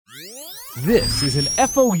This is an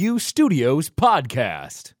FOU Studios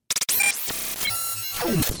podcast.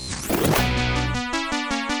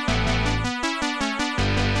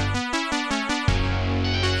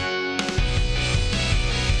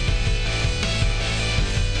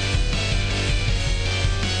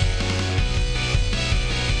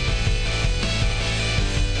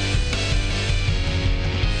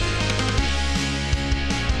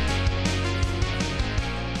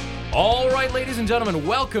 All right, ladies and gentlemen,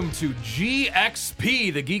 welcome to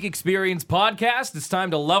GXP, the Geek Experience podcast. It's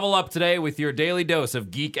time to level up today with your daily dose of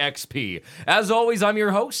Geek XP. As always, I'm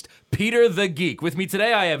your host, Peter the Geek. With me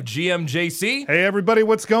today, I have GMJC. Hey, everybody,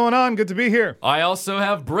 what's going on? Good to be here. I also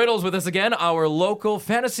have Brittles with us again, our local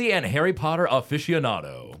fantasy and Harry Potter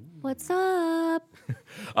aficionado. What's up?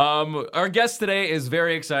 Our guest today is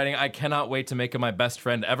very exciting. I cannot wait to make him my best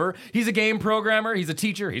friend ever. He's a game programmer, he's a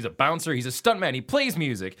teacher, he's a bouncer, he's a stuntman, he plays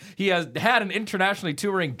music. He has had an internationally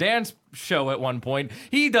touring dance show at one point.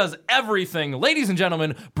 He does everything. Ladies and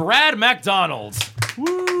gentlemen, Brad McDonald.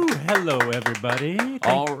 Woo! Hello, everybody.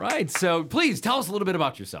 All right, so please tell us a little bit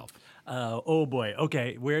about yourself. Oh boy.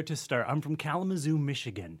 Okay, where to start? I'm from Kalamazoo,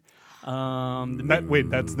 Michigan. Wait,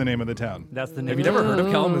 that's the name of the town. That's the name. Have you never heard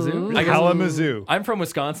of Kalamazoo? I guess- Kalamazoo. I'm from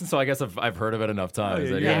Wisconsin, so I guess I've heard of it enough times.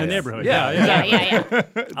 You're I in guess. the neighborhood. Yeah. Yeah.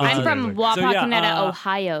 I'm from So, yeah, Wapakoneta,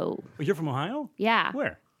 Ohio. You're from Ohio? Yeah.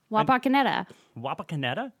 Where? Wapakoneta.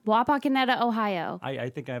 Wapakoneta? Wapakoneta, Ohio. I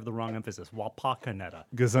think I have the wrong emphasis. Wapakoneta.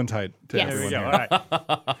 Gesundheit to Yes. There we everyone go. here.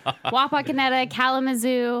 All right. Wapakoneta,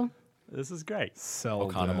 Kalamazoo. This is great.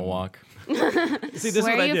 Seldom. Oconomowoc. See, this Where is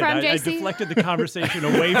what are I you did. from, I JC? deflected the conversation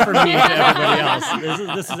away from me to everybody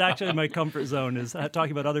else. This is actually my comfort zone, is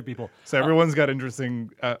talking about other people. So everyone's got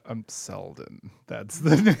interesting. I'm Selden. That's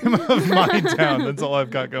the name of my town. That's all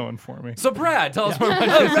I've got going for me. So Brad, tell us more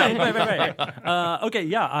about yourself. Right. Okay,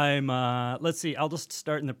 yeah, I'm, let's see, I'll just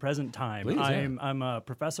start in the present time. Please, yeah. I'm a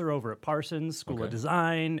professor over at Parsons School of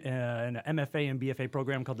Design, an MFA and BFA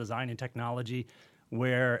program called Design and Technology,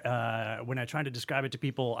 where when I try to describe it to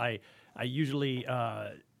people, I usually,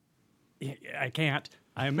 I can't.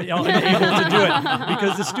 I'm unable to do it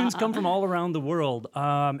because the students come from all around the world,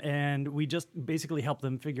 and we just basically help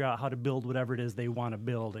them figure out how to build whatever it is they want to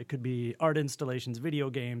build. It could be art installations, video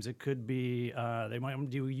games. It could be they might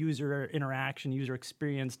do user interaction, user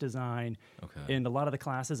experience design. Okay. And a lot of the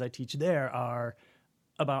classes I teach there are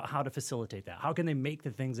about how to facilitate that. How can they make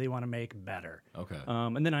the things they want to make better? Okay.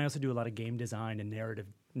 And then I also do a lot of game design and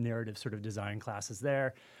narrative sort of design classes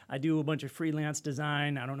there. I do a bunch of freelance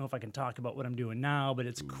design. I don't know if I can talk about what I'm doing now, but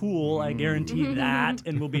it's cool. I guarantee that,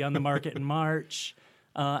 and we'll be on the market in March.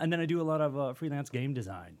 And then I do a lot of freelance game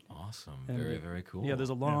design. Awesome. Very, very cool. Yeah, there's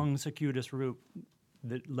a long, circuitous route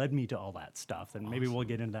that led me to all that stuff, and maybe we'll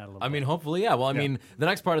get into that a little I bit. mean, hopefully, yeah. Well, I mean, the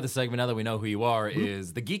next part of the segment, now that we know who you are,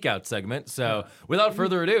 is the Geek Out segment. So, without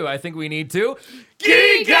further ado, I think we need to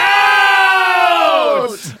Geek Out!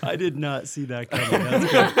 I did not see that coming.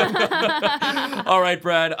 That's good. All right,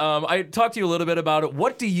 Brad. I talked to you a little bit about it.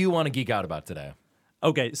 What do you want to geek out about today?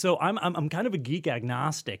 Okay, so I'm kind of a geek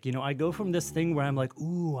agnostic. You know, I go from this thing where I'm like,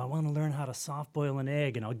 ooh, I want to learn how to soft boil an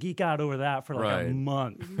egg, and I'll geek out over that for like a Right.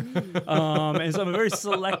 month. And so I'm a very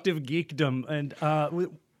selective geekdom, and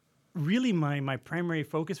really my primary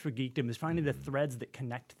focus for geekdom is finding the threads that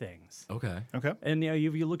connect things. Okay. Okay. And you know,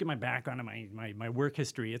 if you look at my background and my work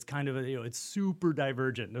history, it's kind of it's super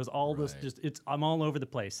divergent. There's all this I'm all over the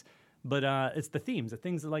place. But it's the themes, the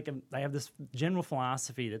things that like I have this general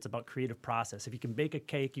philosophy that's about creative process. If you can bake a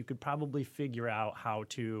cake, you could probably figure out how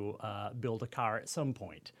to build a car at some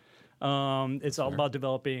point. It's all about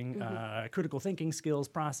developing critical thinking skills,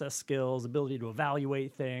 process skills, ability to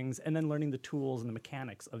evaluate things, and then learning the tools and the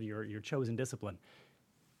mechanics of your chosen discipline.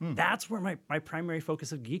 That's where my primary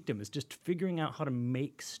focus of geekdom is, just figuring out how to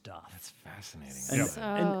make stuff. That's fascinating. And, So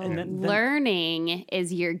and then learning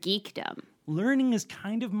is your geekdom. learning is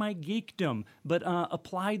kind of my geekdom, but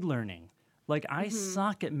applied learning. Like, I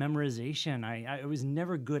suck at memorization. I was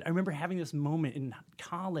never good. I remember having this moment in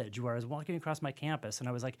college where I was walking across my campus, and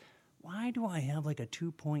I was like, why do I have like a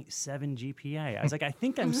 2.7 GPA? I was like, I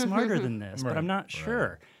think I'm smarter than this, but I'm not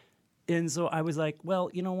sure. And so I was like, well,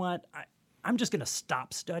 you know what? I'm just going to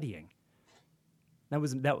stop studying. That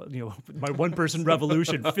my one-person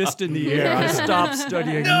revolution, fist in the air. I stopped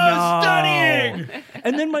studying. No studying!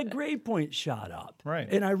 And then my grade point shot up. Right.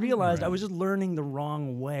 And I realized I was just learning the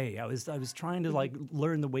wrong way. I was trying to like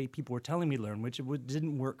learn the way people were telling me to learn, which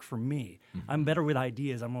didn't work for me. I'm better with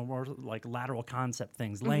ideas. I'm more like lateral concept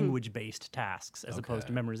things, language-based tasks, as opposed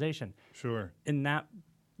to memorization. Sure. And that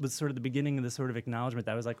was sort of the beginning of the sort of acknowledgement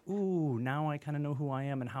that I was like, ooh, now I kind of know who I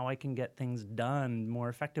am and how I can get things done more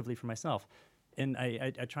effectively for myself. and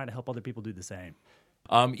I try to help other people do the same.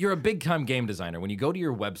 You're a big-time game designer. When you go to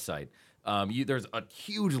your website, there's a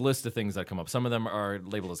huge list of things that come up. Some of them are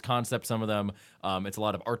labeled as concepts. Some of them, it's a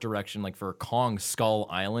lot of art direction. Like for Kong, Skull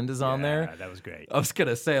Island is on there. Yeah, that was great. I was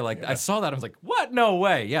gonna say, like, I saw that. I was like, "What? No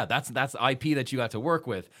way!" Yeah, that's IP that you got to work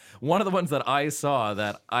with. One of the ones that I saw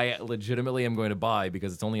that I legitimately am going to buy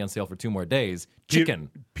because it's only on sale for 2 more days.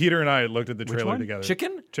 Chicken. Peter and I looked at the trailer one? together.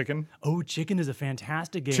 Chicken? Chicken. Oh, Chicken is a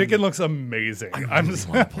fantastic game. Chicken looks amazing. I'm just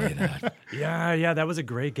want to play that. Yeah, that was a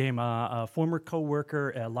great game. A former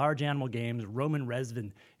coworker at Large Animal Games, Roman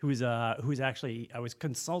Resvin, who's actually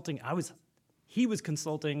he was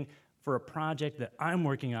consulting for a project that I'm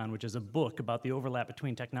working on, which is a book about the overlap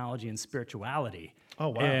between technology and spirituality. Oh,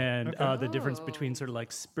 wow. And the difference between sort of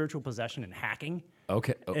like spiritual possession and hacking.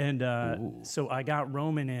 Okay. Oh, And so I got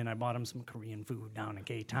Roman in. I bought him some Korean food down in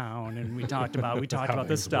K-Town, and we talked about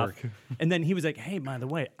this stuff. And then he was like, "Hey, by the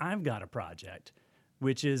way, I've got a project,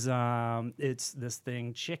 which is it's this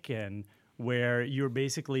thing Chicken, where you're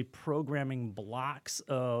basically programming blocks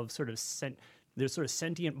of there's sort of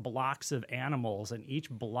sentient blocks of animals, and each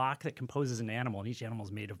block that composes an animal, and each animal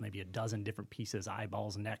is made of maybe a dozen different pieces: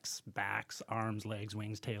 eyeballs, necks, backs, arms, legs,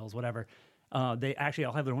 wings, tails, whatever." They actually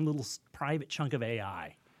all have their own little private chunk of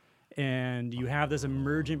AI. And you have this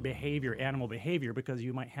emergent behavior, animal behavior, because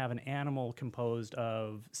you might have an animal composed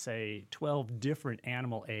of, say, 12 different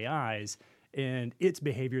animal AIs, and its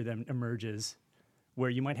behavior then emerges where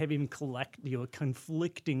you might have even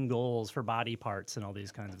conflicting goals for body parts and all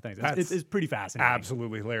these kinds of things. It's pretty fascinating.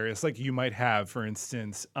 absolutely hilarious. Like you might have, for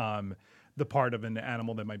instance, the part of an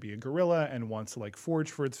animal that might be a gorilla and wants to like forage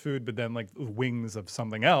for its food, but then like wings of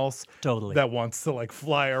something else Totally. that wants to like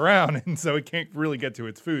fly around, and so it can't really get to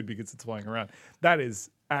its food because it's flying around. That is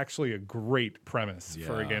actually a great premise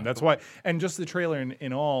for a game. That's why, and just the trailer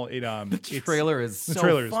in all, the trailer is so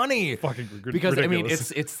trailer is funny fucking because I mean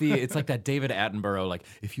ridiculous. it's like that David Attenborough, like,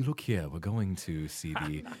 if you look here, we're going to see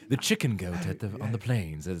the chicken goat on the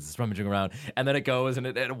plains as it's rummaging around, and then it goes and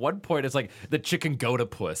at one point it's like the chicken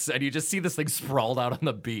goat-a-puss, and you just see this thing sprawled out on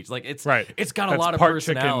the beach. Like it's got a lot of part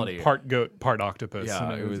personality. chicken, part goat, part octopus.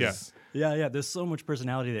 Yeah, and it was. yeah. Yeah, there's so much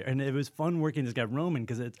personality there. And it was fun working with this guy, Roman,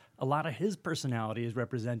 because a lot of his personality is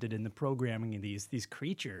represented in the programming of these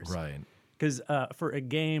creatures. Right. Because for a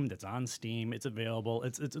game that's on Steam, it's available,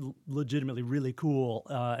 it's legitimately really cool,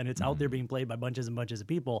 and it's out there being played by bunches and bunches of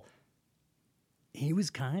people. He was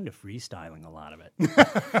kind of freestyling a lot of it.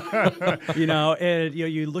 And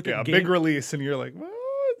you look at A big release, and you're like, well,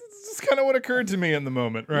 this is kind of what occurred to me in the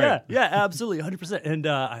moment, right? Yeah, absolutely, 100%.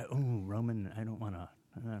 And Roman, I don't want to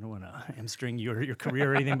hamstring your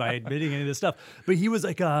career or anything by admitting any of this stuff, but he was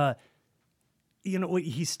like,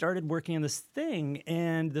 he started working on this thing,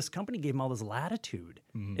 and this company gave him all this latitude,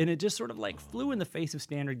 and it just sort of like flew in the face of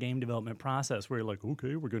standard game development process, where you're like,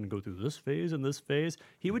 okay, we're going to go through this phase and this phase.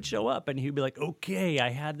 He would show up, and he'd be like, okay, I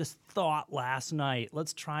had this thought last night,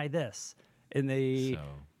 let's try this, and they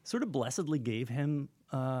sort of blessedly gave him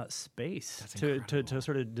space to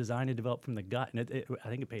sort of design and develop from the gut, and I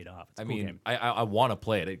think it paid off. It's a cool game. I want to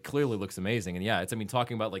play it. It clearly looks amazing, and yeah,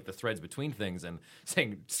 talking about like the threads between things and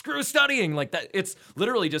saying screw studying like that. It's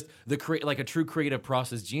literally just like a true creative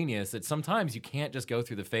process genius. That sometimes you can't just go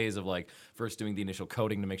through the phase of like first doing the initial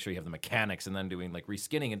coding to make sure you have the mechanics, and then doing like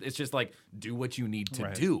reskinning. And it's just like do what you need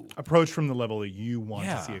to do. Approach from the level that you want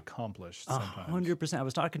to see accomplished. Sometimes. 100%. I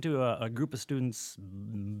was talking to a group of students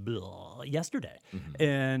yesterday,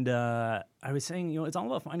 and I was saying, it's all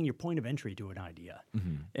about finding your point of entry to an idea.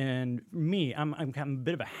 And me, I'm kind of a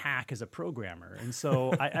bit of a hack as a programmer, and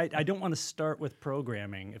so I don't want to start with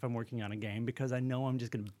programming if I'm working on a game, because I know I'm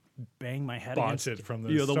just going to bang my head Bounce against it from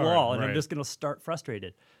the wall, and right. I'm just going to start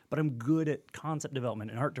frustrated. But I'm good at concept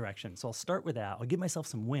development and art direction, so I'll start with that. I'll give myself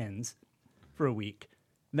some wins for a week,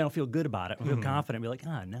 and then I'll feel good about it. I'll feel confident. Be like,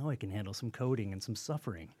 now I can handle some coding and some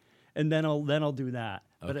suffering, and then I'll do that.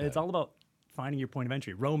 But it's all about finding your point of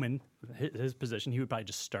entry. Roman, his position, he would probably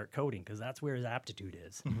just start coding because that's where his aptitude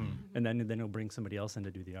is, and then he'll bring somebody else in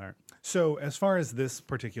to do the art. So, as far as this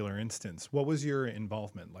particular instance, what was your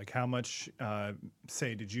involvement? Like, how much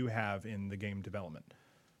say did you have in the game development?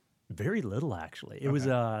 Very little, actually. It was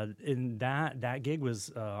in that gig was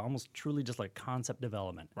almost truly just like concept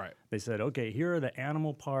development. Right. They said, okay, here are the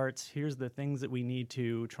animal parts. Here's the things that we need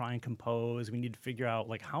to try and compose. We need to figure out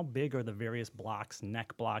like how big are the various blocks,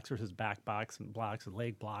 neck blocks versus back blocks, and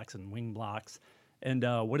leg blocks, and wing blocks, and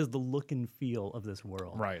what is the look and feel of this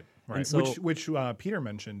world? Right. And so, which Peter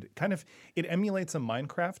mentioned, kind of it emulates a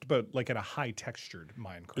Minecraft, but like at a high textured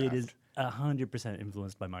Minecraft. It is 100%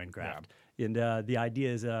 influenced by Minecraft. And the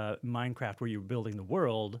idea is Minecraft, where you're building the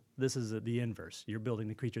world, this is the inverse. You're building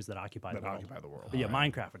the creatures that occupy the world. But yeah,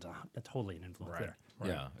 Minecraft is totally an influence there.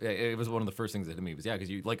 Yeah, it was one of the first things that hit me was because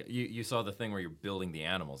you saw the thing where you're building the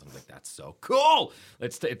animals and I was like, that's so cool.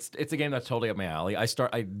 It's a game that's totally up my alley. I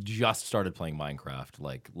just started playing Minecraft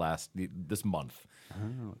like this month,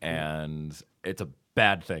 and it's a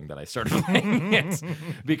bad thing that I started playing it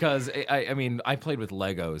because I played with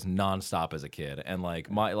Legos nonstop as a kid, and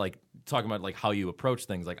talking about how you approach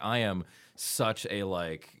things. Like I am such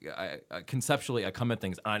a conceptually I come at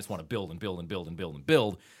things and I just want to build and build and build and build and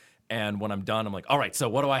build. And when I'm done, I'm like, all right, so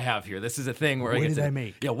what do I have here? This is a thing where what did I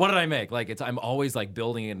make? Yeah, what did I make? I'm always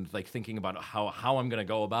building and thinking about how I'm gonna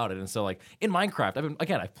go about it. And so in Minecraft,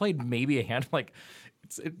 I've played maybe a hand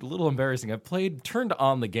it's a little embarrassing. I've turned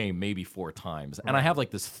on the game maybe 4 times, and I have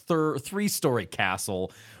this 3-story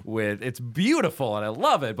castle it's beautiful and I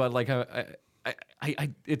love it, but I'm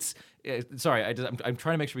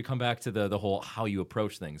trying to make sure we come back to the whole how you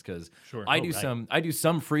approach things because I do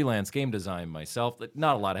some freelance game design myself.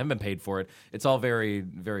 Not a lot. I haven't been paid for it. It's all very,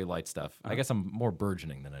 very light stuff. I guess I'm more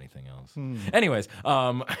burgeoning than anything else. Anyways,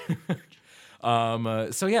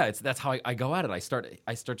 so yeah, that's how I go at it. I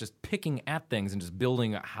start just picking at things and just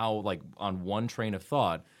building how on one train of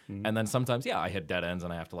thought, and then sometimes I hit dead ends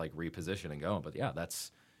and I have to reposition and go. But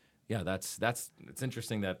that's it's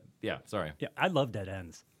interesting that sorry. Yeah, I love dead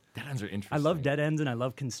ends. Dead ends are interesting. I love dead ends and I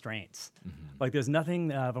love constraints. There's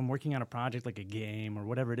nothing, if I'm working on a project like a game or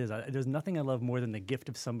whatever it is, there's nothing I love more than the gift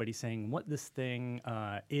of somebody saying what this thing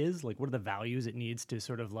is, what are the values it needs to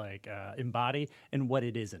sort of embody and what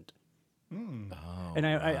it isn't. And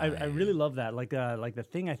I really love that. The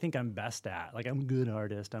thing I think I'm best at, I'm a good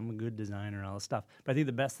artist, I'm a good designer, all this stuff. But I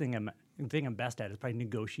think the thing I'm best at is probably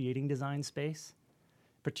negotiating design space.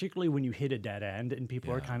 Particularly when you hit a dead end and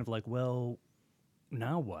people are kind of well,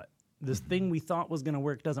 now what? This thing we thought was going to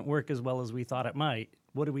work doesn't work as well as we thought it might.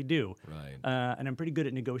 What do we do? Right. And I'm pretty good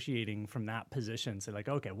at negotiating from that position. So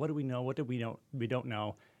okay, what do we know? What do we don't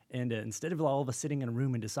know? And instead of all of us sitting in a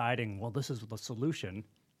room and deciding, well, this is the solution,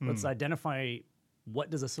 let's identify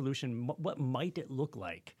what does a solution, what might it look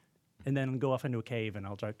like? And then go off into a cave, and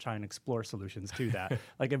I'll try and explore solutions to that.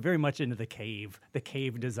 I'm very much into the cave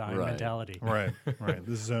design mentality. Right.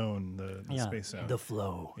 The zone, the space zone. The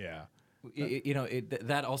flow. Yeah.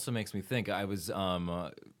 That also makes me think. I was, I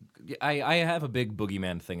have a big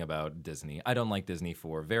boogeyman thing about Disney. I don't like Disney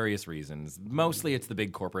for various reasons. Mostly it's the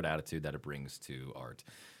big corporate attitude that it brings to art.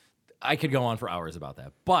 I could go on for hours about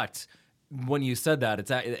that, but when you said that,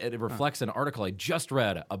 it reflects an article I just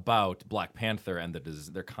read about Black Panther and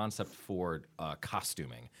their concept for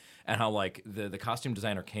costuming, and how the costume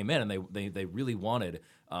designer came in and they really wanted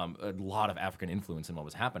a lot of African influence in what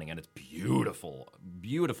was happening, and it's beautiful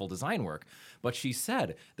design work. But she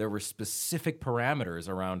said there were specific parameters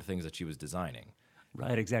around things that she was designing.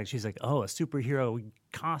 Right, exactly. She's like, a superhero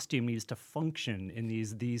costume needs to function in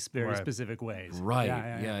these very specific ways. Right.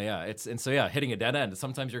 Yeah. Hitting a dead end.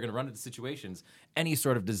 Sometimes you're going to run into situations, any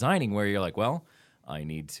sort of designing where you're like, well, I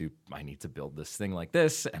need to build this thing like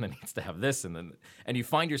this, and it needs to have this, and you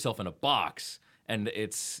find yourself in a box, and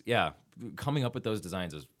it's coming up with those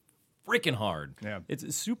designs is freaking hard. Yeah,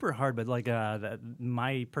 it's super hard. But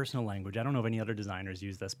my personal language, I don't know if any other designers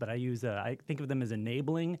use this, but I think of them as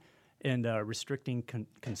enabling and restricting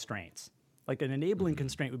constraints. An enabling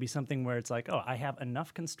constraint would be something where it's I have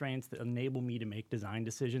enough constraints that enable me to make design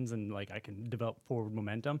decisions and I can develop forward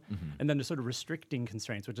momentum. And then the sort of restricting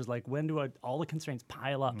constraints, which is when do all the constraints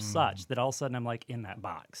pile up such that all of a sudden I'm in that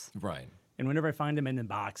box. Right. And whenever I find them in the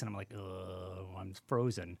box and I'm I'm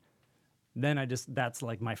frozen, then that's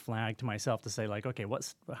my flag to myself to say okay,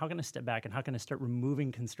 how can I step back and how can I start removing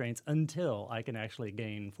constraints until I can actually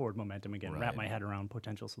gain forward momentum again, wrap my head around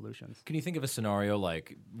potential solutions. Can you think of a scenario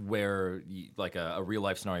where a real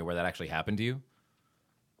life scenario where that actually happened to you?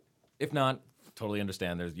 If not, totally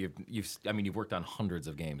understand. You've worked on hundreds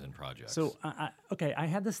of games and projects. So I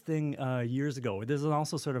had this thing years ago. This is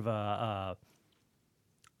also sort of a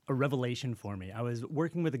revelation for me. I was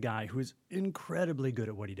working with a guy who's incredibly good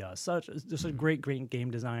at what he does. Just a great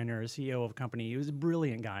game designer, CEO of a company. He was a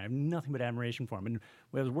brilliant guy. I have nothing but admiration for him. And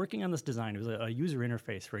when I was working on this design, it was a user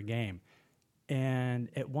interface for a game. And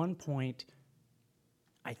at one point,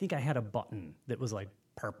 I think I had a button that was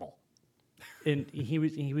purple. And he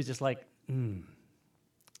was just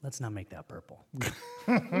let's not make that purple.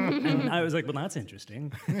 And I was well, that's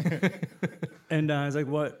interesting. And I was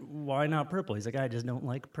what? Why not purple? He's I just don't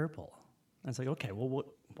like purple. I was okay, well,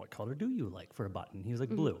 what color do you like for a button? He was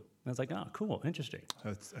blue. I was like, oh, cool, interesting.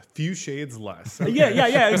 It's a few shades less.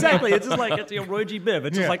 Yeah, exactly. It's just like, it's Roy G. Biv.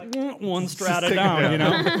 It's just like one strata take it down, down. you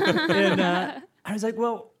know? And I was like,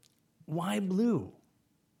 well, why blue?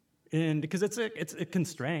 And because it's a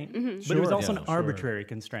constraint, but it was Sure. also Yeah, an sure. arbitrary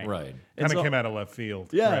constraint. Right. And Kind of so- came out of left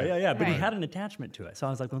field. Yeah, Right. yeah. But he Right. had an attachment to it. So I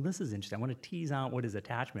was like, well, this is interesting. I want to tease out what his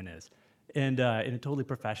attachment is. And in a totally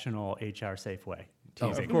professional, HR safe way.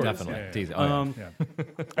 Teasing. course. Definitely. Yeah, yeah. Teasing. Oh, yeah.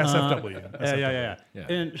 Yeah. SFW. Yeah. Yeah.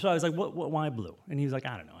 And so I was like, what, why blue? And he was like,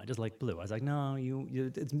 I don't know. I just like blue. I was like, no,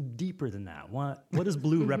 it's deeper than that. What does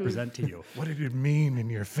blue represent to you? What did it mean in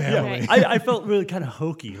your family? Right. I felt really kind of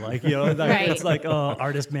hokey. Like, like, Right. it's like,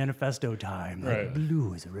 artist manifesto time. Like, Right.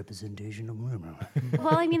 blue is a representation of women.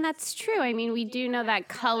 Well, I mean, that's true. I mean, we do know that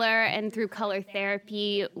color, and through color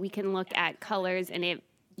therapy, we can look at colors and it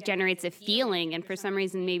generates a feeling. And for some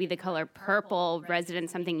reason, maybe the color purple resonates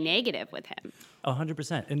something negative with him.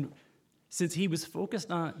 100%. And since he was focused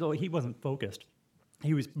on, though he wasn't focused,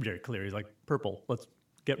 he was very clear. He's like, purple, let's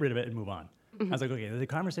get rid of it and move on. I was like, okay, the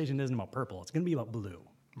conversation isn't about purple. It's going to be about blue.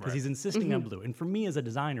 Because he's insisting on blue. And for me as a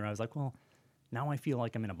designer, I was like, well, now I feel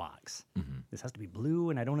like I'm in a box. This has to be blue,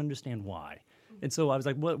 and I don't understand why. And so I was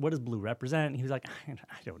like, what does blue represent? And he was like, I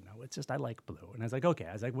don't know. It's just I like blue. And I was like, okay.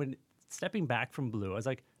 I was like, when stepping back from blue, I was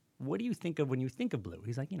like, what do you think of when you think of blue?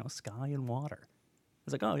 He's like, sky and water. I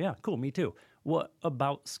was like, oh, yeah, cool, me too. What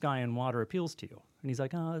about sky and water appeals to you? And he's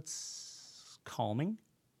like, oh, it's calming.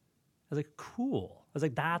 I was like, cool. I was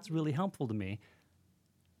like, that's really helpful to me.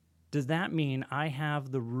 Does that mean I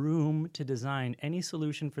have the room to design any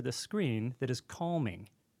solution for the screen that is calming,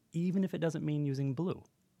 even if it doesn't mean using blue?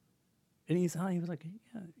 And he was like,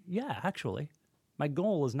 yeah, actually. My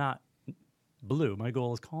goal is not blue. My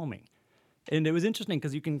goal is calming. And it was interesting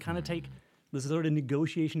because you can kind of take this sort of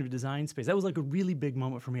negotiation of design space. That was like a really big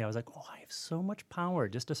moment for me. I was like, oh, I have so much power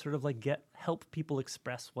just to sort of like help people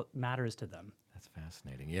express what matters to them. That's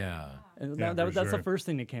fascinating. Yeah. And Yeah, that's for the sure. first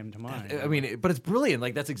thing that came to mind. I mean, but it's brilliant.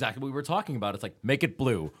 Like, that's exactly what we were talking about. It's like, make it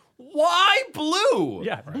blue. Why blue?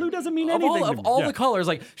 Yeah, blue doesn't mean Of anything. all, to of me. all Yeah. the colors,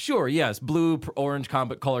 like, sure, yes, blue, orange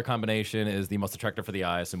color combination is the most attractive for the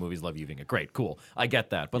eye, so movies love using it. Great, cool. I get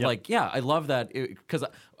that. But, Yep. like, yeah, I love that because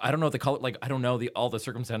I don't know the color, like, I don't know all the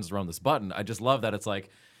circumstances around this button. I just love that it's like,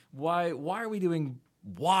 why are we doing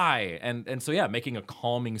why? And so, yeah, making a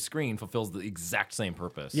calming screen fulfills the exact same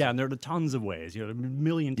purpose. Yeah, and there are tons of ways. A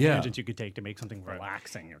million Yeah. tangents you could take to make something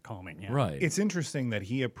relaxing or calming. Yeah. Right. It's interesting that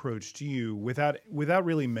he approached you without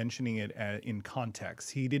really mentioning it in context.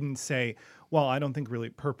 He didn't say, well, I don't think really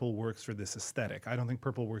purple works for this aesthetic. I don't think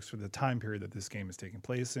purple works for the time period that this game is taking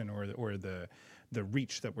place in or the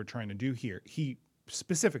reach that we're trying to do here. He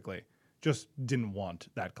specifically just didn't want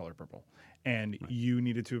that color purple. And you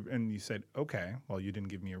needed to, and you said, okay, well, you didn't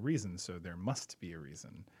give me a reason, so there must be a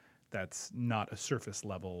reason. That's not a surface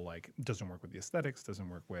level, like, doesn't work with the aesthetics, doesn't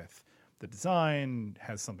work with the design,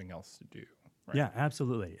 has something else to do. Right? Yeah,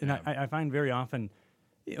 absolutely. And I find very often,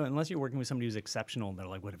 unless you're working with somebody who's exceptional, they're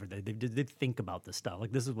like, whatever, they think about this stuff.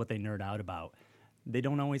 Like, this is what they nerd out about. They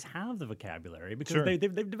don't always have the vocabulary because Sure. they've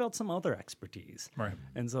developed some other expertise. Right.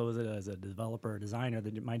 And so as a developer or designer,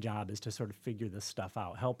 my job is to sort of figure this stuff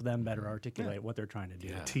out, help them better articulate what they're trying to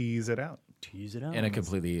do. Tease it out. Tease it out. in a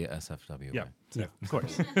completely SFW Yeah. way. Yeah, of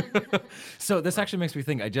course. So this actually makes me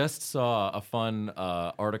think. I just saw a fun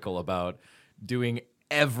article about doing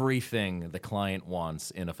everything the client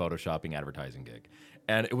wants in a photoshopping advertising gig.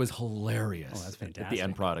 And it was hilarious. Oh, that's At the fantastic.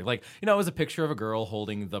 end product. Like, it was a picture of a girl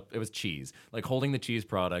holding it was cheese, like holding the cheese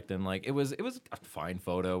product. And like, it was a fine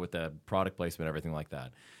photo with the product placement, everything like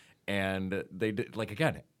that. And they did, like,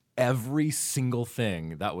 again, every single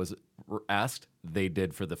thing that was asked, they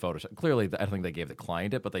did for the Photoshop. Clearly, I don't think they gave the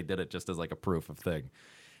client it, but they did it just as like a proof of thing.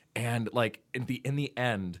 And like in the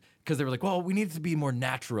end, because they were like, well, we need it to be more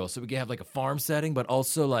natural, so we can have like a farm setting, but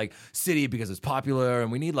also like city because it's popular,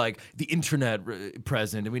 and we need like the internet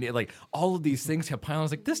present, and we need like all of these things. I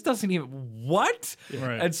was like, this doesn't even what?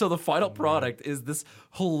 Right. And so the final product is this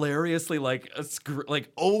hilariously like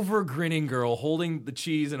over grinning girl holding the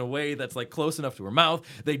cheese in a way that's like close enough to her mouth.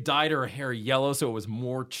 They dyed her hair yellow so it was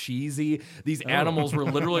more cheesy. These animals were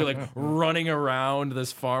literally like running around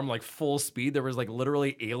this farm like full speed. There was like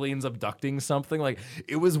literally aliens abducting something. Like,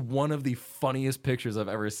 it was one of the funniest pictures I've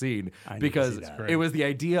ever seen I need to because see that. it was the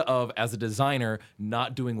idea of, as a designer,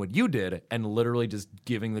 not doing what you did and literally just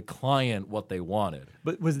giving the client what they wanted.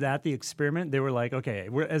 But was that the experiment? They were like, okay,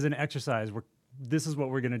 as an exercise, this is what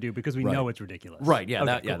we're going to do because we Right. know it's ridiculous. Right, yeah,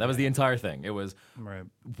 Okay, cool. that was the entire thing. It was Right.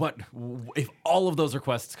 if all of those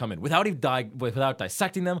requests come in without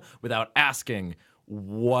dissecting them, without asking,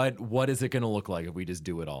 what is it going to look like if we just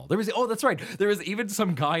do it all? That's right. There was even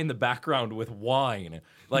some guy in the background with wine.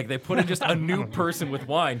 Like they put in just a new person with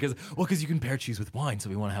wine because you can pair cheese with wine, so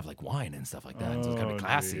we want to have like wine and stuff like that. So it's kind of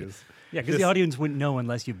classy. Geez. Yeah, because the audience wouldn't know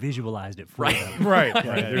unless you visualized it for them. Right.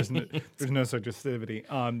 There's no suggestivity.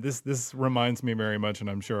 This reminds me very much, and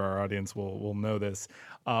I'm sure our audience will know this,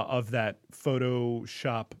 of that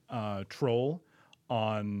Photoshop troll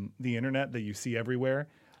on the internet that you see everywhere.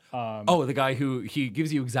 The guy who he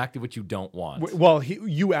gives you exactly what you don't want. Well,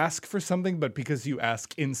 you ask for something, but because you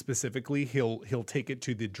ask in specifically, he'll take it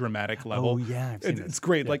to the dramatic level. Oh yeah, I've seen It's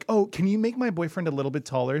great. Yeah. Like, oh, can you make my boyfriend a little bit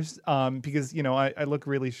taller? Because I look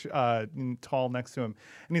really tall next to him,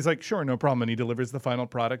 and he's like, sure, no problem. And he delivers the final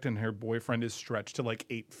product, and her boyfriend is stretched to like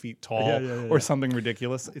 8 feet tall or something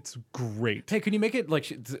ridiculous. It's great. Hey, can you make it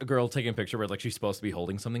like a girl taking a picture where like she's supposed to be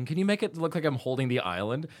holding something? Can you make it look like I'm holding the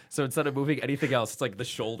island? So instead of moving anything else, it's like the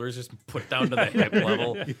shoulders just put down to the hip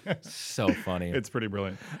level. So funny. It's pretty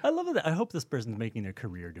brilliant. I love it. I hope this person's making their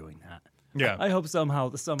career doing that. Yeah. I hope somehow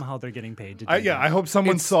they're getting paid to do that. I hope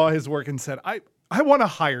someone saw his work and said, I want to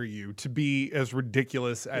hire you to be as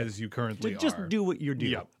ridiculous as you currently are. Just do what you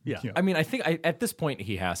do. Yeah. I mean, I think at this point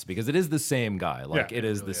he has to, because it is the same guy. Like it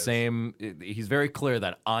is really the same. He's very clear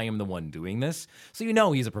that I am the one doing this. So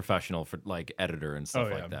he's a professional for like editor and stuff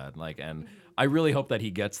like that. Like, and I really hope that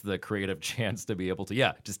he gets the creative chance to be able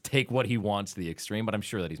to just take what he wants to the extreme. But I'm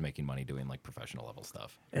sure that he's making money doing like professional level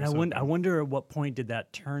stuff. And I wonder at what point did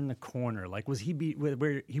that turn the corner? Like, was he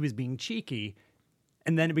where he was being cheeky,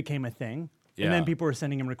 and then it became a thing? Yeah. And then people were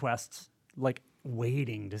sending him requests, like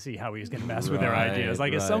waiting to see how he was going to mess with their ideas.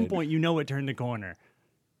 Like at some point, it turned the corner.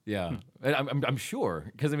 Yeah, I'm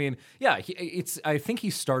sure, because I mean, I think he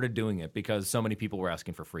started doing it because so many people were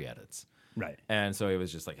asking for free edits, right? And so it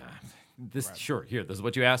was just like, sure, here, this is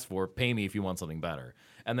what you asked for. Pay me if you want something better.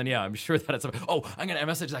 And then I'm sure that it's I'm gonna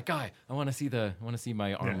message that guy. I want to see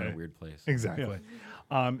my arm in a weird place. Exactly.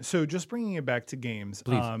 Yeah. So just bringing it back to games,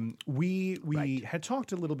 please. We had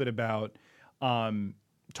talked a little bit about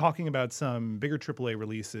talking about some bigger AAA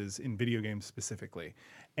releases in video games specifically,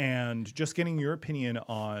 and just getting your opinion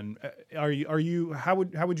on how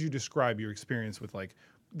would you describe your experience with like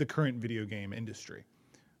the current video game industry?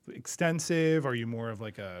 Extensive? Are you more of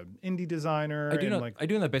like a indie designer? I do know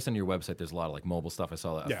that based on your website, there's a lot of like mobile stuff. I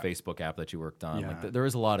saw a Facebook app that you worked on. Yeah. Like there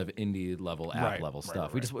is a lot of indie level app level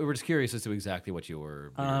stuff. Right. We were just curious as to exactly what your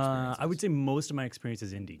experience is. I would say most of my experience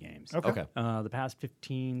is indie games. Okay. The past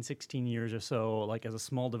 15, 16 years or so, like as a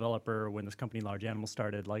small developer, when this company Large Animal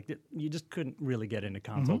started, like you just couldn't really get into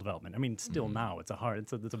console development. I mean, still now it's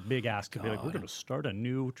a big ask to be like, we're going to start a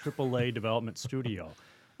new AAA development studio.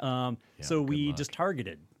 So we just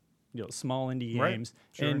targeted small indie games.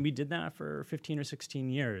 Sure. And we did that for 15 or 16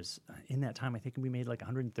 years. In that time, I think we made like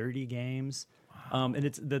 130 games. Wow. And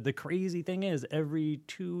it's the crazy thing is every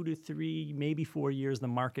 2 to 3, maybe 4 years, the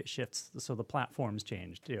market shifts. So the platforms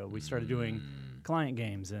changed. We started doing client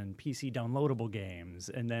games and PC downloadable games.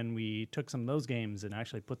 And then we took some of those games and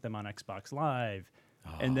actually put them on Xbox Live.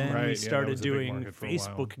 And then we started doing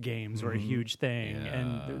Facebook games were a huge thing,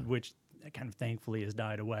 and which kind of thankfully has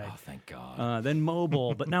died away. Oh, thank God. Then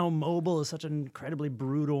mobile, but now mobile is such an incredibly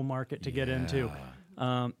brutal market to get into.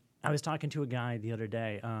 I was talking to a guy the other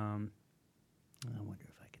day. I wonder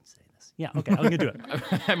if I can say this. Yeah, okay, I'm gonna do it.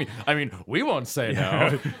 I mean, we won't say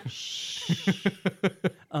no.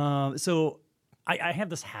 So I have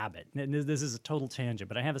this habit, and this is a total tangent,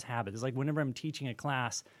 but I have this habit. It's like whenever I'm teaching a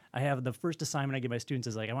class, I have the first assignment I give my students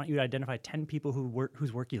is like, I want you to identify 10 people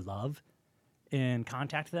whose work you love, and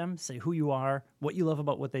contact them, say who you are, what you love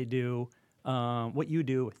about what they do, what you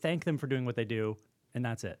do, thank them for doing what they do, and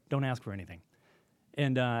that's it. Don't ask for anything.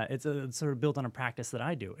 And it's sort of built on a practice that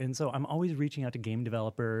I do. And so I'm always reaching out to game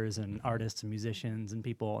developers and artists and musicians and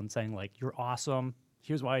people and saying, like, you're awesome.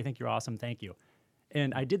 Here's why I think you're awesome. Thank you.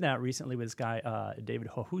 And I did that recently with this guy, David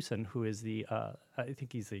Hohusen, who is I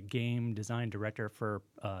think he's the game design director for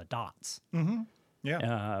Dots. Mm-hmm.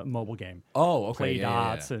 Yeah. Mobile game. Oh, okay. Play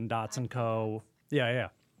Dots and Dots & Co. Yeah.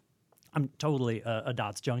 I'm totally a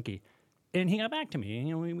Dots junkie. And he got back to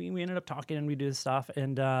me. We ended up talking and we did stuff.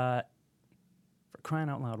 And for crying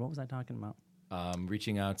out loud, what was I talking about?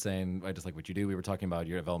 Reaching out, saying, I just like what you do. We were talking about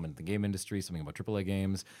your development in the game industry, something about AAA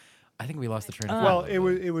games. I think we lost the train of thought. Well,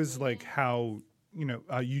 it was like how...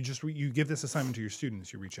 you give this assignment to your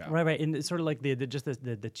students. You reach out, right, and it's sort of like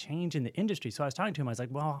the change in the industry. So I was talking to him. I was like,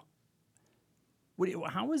 "Well,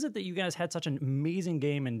 how is it that you guys had such an amazing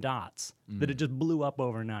game in Dots that it just blew up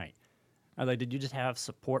overnight?" I was like, "Did you just have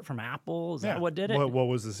support from Apple? Is that what did it?" What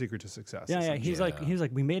was the secret to success? Yeah. He was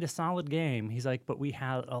like, we made a solid game. He's like, but we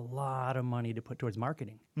had a lot of money to put towards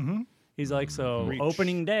marketing. Mm-hmm. He's like, so Reach.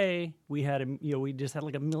 opening day, we had we just had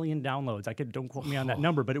like 1 million downloads. Don't quote me on that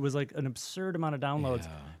number, but it was like an absurd amount of downloads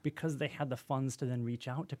because they had the funds to then reach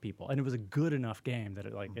out to people, and it was a good enough game that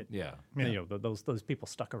those people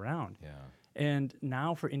stuck around. Yeah. And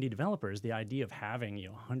now for indie developers, the idea of having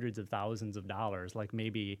hundreds of thousands of dollars, like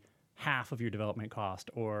maybe half of your development cost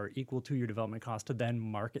or equal to your development cost to then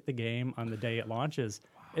market the game on the day it launches,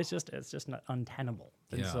 it's just not untenable.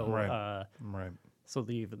 And Yeah. so, Right. so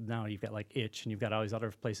now you've got like Itch, and you've got all these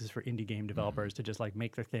other places for indie game developers to just like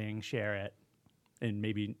make their thing, share it, and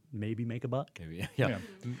maybe make a buck. Maybe. Yeah.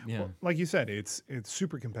 Well, like you said, it's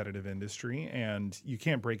super competitive industry, and you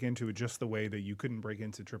can't break into it just the way that you couldn't break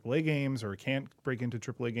into AAA games or can't break into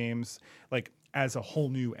AAA games like as a whole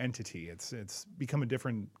new entity. It's become a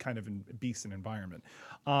different kind of beast and environment.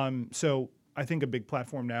 So I think a big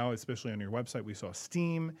platform now, especially on your website, we saw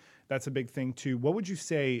Steam. That's a big thing too. What would you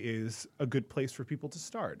say is a good place for people to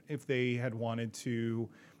start if they had wanted to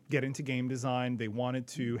get into game design, they wanted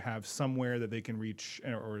to have somewhere that they can reach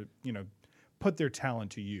or put their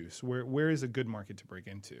talent to use? Where is a good market to break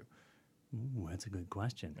into? Ooh, that's a good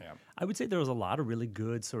question. Yeah. I would say there was a lot of really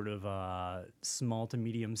good sort of small to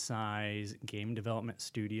medium size game development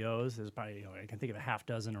studios. There's probably I can think of a half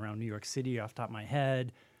dozen around New York City off the top of my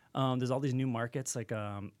head. There's all these new markets. Like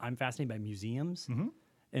I'm fascinated by museums,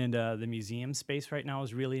 and the museum space right now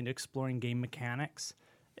is really into exploring game mechanics.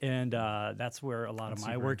 And that's where a lot of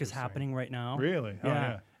my work is happening right now. Really?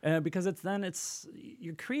 Because it's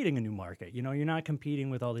you're creating a new market. You're not competing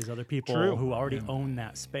with all these other people True. who already own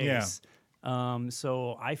that space.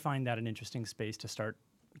 So I find that an interesting space to start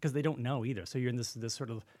because they don't know either. So you're in this sort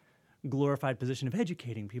of glorified position of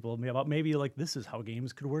educating people about maybe like this is how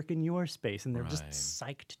games could work in your space, and they're just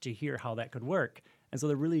psyched to hear how that could work, and so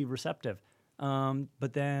they're really receptive.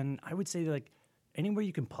 But then I would say like anywhere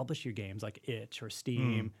you can publish your games, like Itch or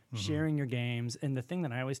Steam, sharing your games. And the thing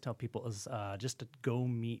that I always tell people is just to go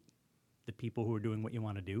meet the people who are doing what you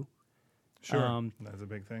want to do. Sure, that's a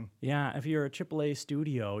big thing. Yeah, if you're a AAA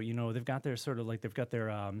studio, they've got their sort of like they've got their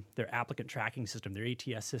applicant tracking system, their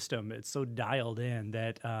ATS system. It's so dialed in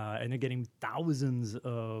that, and they're getting thousands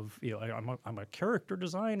of I'm a character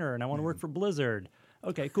designer and I want to work for Blizzard.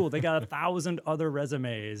 Okay, cool. They got 1,000 other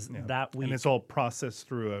resumes that week, and it's all processed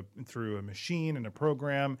through a machine and a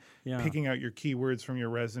program, picking out your keywords from your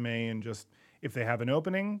resume, and just if they have an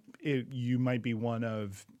opening, you might be one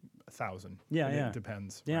of 1,000. It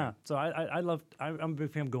depends. Yeah. Right? So I'm a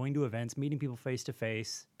big fan of going to events, meeting people face to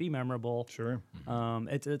face, be memorable. Sure.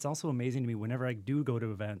 It's also amazing to me whenever I do go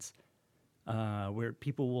to events where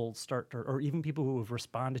people will start or even people who have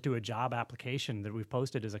responded to a job application that we've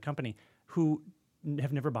posted as a company who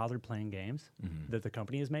have never bothered playing games that the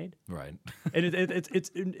company has made. Right. And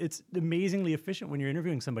it's amazingly efficient when you're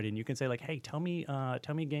interviewing somebody and you can say like, hey, tell me a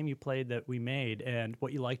game you played that we made and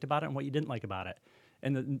what you liked about it and what you didn't like about it.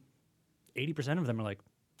 And 80% of them are like,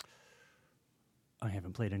 I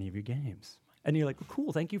haven't played any of your games. And you're like, well,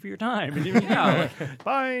 cool, thank you for your time. And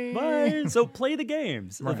Bye. Bye. So play the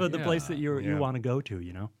games for the place that you want to go to,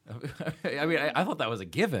 I mean, I thought that was a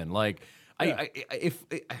given. Like, I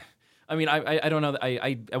don't know.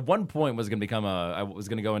 I at one point was going to I was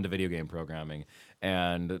going to go into video game programming,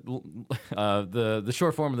 and the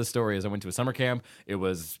short form of the story is I went to a summer camp. It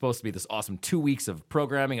was supposed to be this awesome 2 weeks of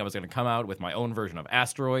programming. I was going to come out with my own version of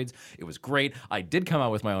Asteroids. It was great. I did come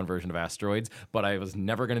out with my own version of Asteroids, but I was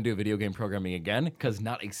never going to do video game programming again because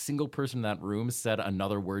not a single person in that room said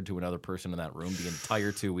another word to another person in that room the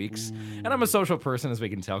entire 2 weeks. And I'm a social person, as we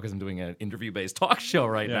can tell, because I'm doing an interview-based talk show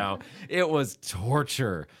right now. It was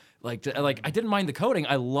torture. Like I didn't mind the coding.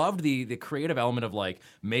 I loved the creative element of like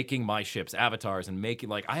making my ships avatars and making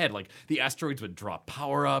like I had like the asteroids would drop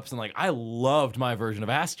power-ups and like I loved my version of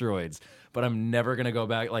Asteroids. But I'm never gonna go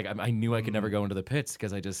back. Like I knew I could never go into the pits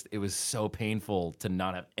because it was so painful to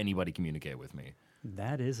not have anybody communicate with me.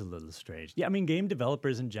 That is a little strange. Yeah, I mean, game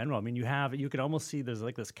developers in general. I mean, you could almost see there's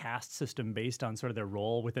like this caste system based on sort of their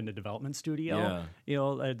role within the development studio.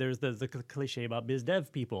 Yeah. There's the cliche about biz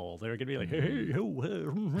dev people. They're gonna be like, hey,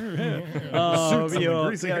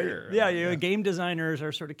 game designers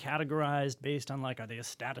are sort of categorized based on like, are they a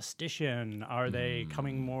statistician? Are they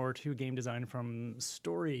coming more to game design from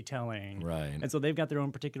storytelling? Right. And so they've got their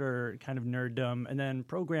own particular kind of nerddom. And then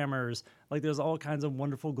programmers, like there's all kinds of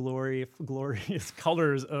wonderful glorious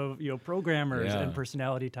colors of programmers and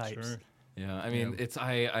personality types. Sure. Yeah, I mean it's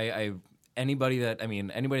anybody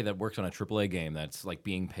that works on a AAA game that's like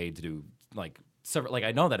being paid to do like several, like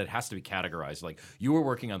I know that it has to be categorized. Like you were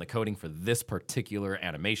working on the coding for this particular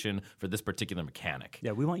animation for this particular mechanic.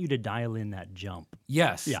 Yeah, we want you to dial in that jump.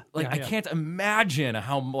 Yes. Yeah. Like I can't imagine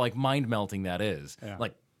how like mind melting that is. Yeah.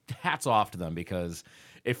 Like hats off to them because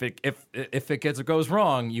if it goes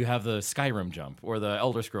wrong, you have the Skyrim jump or the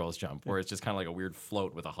Elder Scrolls jump, where it's just kind of like a weird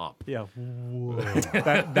float with a hop. Yeah.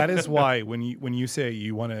 That is why when you say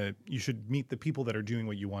you should meet the people that are doing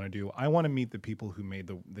what you want to do. I want to meet the people who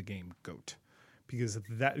made the game Goat. Because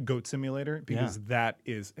that Goat Simulator, that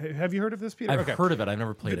is. Have you heard of this, Peter? I've heard of it. I've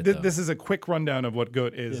never played it. Though. This is a quick rundown of what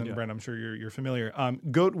Goat is, and Brent, I'm sure you're familiar.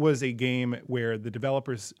 Goat was a game where the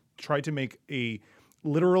developers tried to make a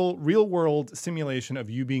literal, real-world simulation of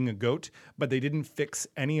you being a goat, but they didn't fix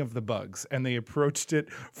any of the bugs, and they approached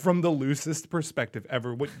it from the loosest perspective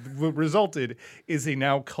ever. What resulted is a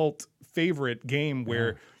now cult favorite game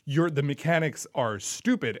where the mechanics are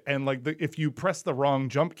stupid, and if you press the wrong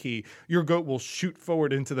jump key, your goat will shoot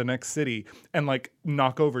forward into the next city and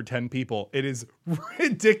knock over 10 people. It is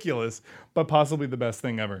ridiculous, but possibly the best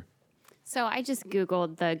thing ever. So I just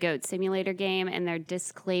Googled the Goat Simulator game, and their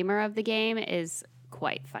disclaimer of the game is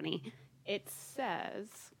quite funny. It says...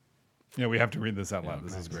 Yeah, we have to read this out loud.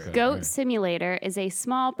 This is great. Goat Simulator is a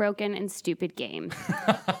small, broken, and stupid game.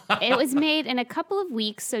 It was made in a couple of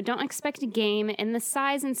weeks, so don't expect a game in the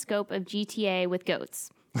size and scope of GTA with goats.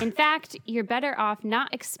 In fact, you're better off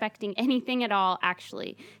not expecting anything at all,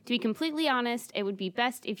 actually. To be completely honest, it would be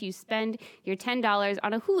best if you spend your $10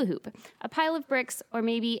 on a hula hoop, a pile of bricks, or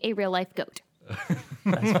maybe a real-life goat.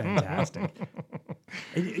 That's fantastic.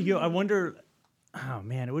 I wonder... Oh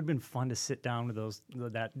man, it would have been fun to sit down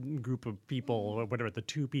with that group of people, or whatever, the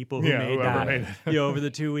two people who made that, over the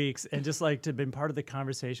 2 weeks, and just to have been part of the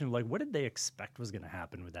conversation. What did they expect was going to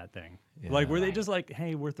happen with that thing? Yeah. Were they just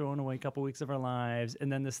hey, we're throwing away a couple weeks of our lives,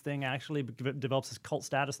 and then this thing actually develops this cult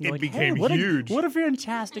status, and it became hey, huge. What a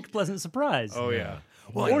fantastic, pleasant surprise! Oh yeah.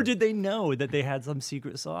 Well, or did they know that they had some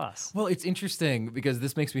secret sauce? Well, it's interesting because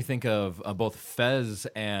this makes me think of both Fez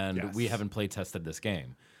and we haven't play tested this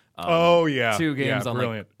game. Two games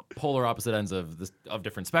on polar opposite ends of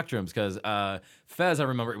different spectrums. Because Fez, I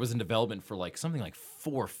remember, it was in development for something like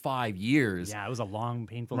 4 or 5 years. Yeah, it was a long,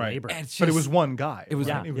 painful labor. But it was one guy. It was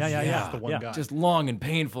the one guy. Just long and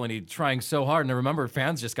painful, and he trying so hard. And I remember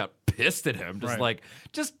fans just got pissed at him,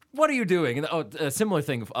 just what are you doing? And a similar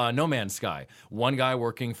thing, No Man's Sky. One guy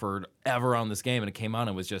working forever on this game, and it came out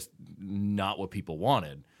and it was just not what people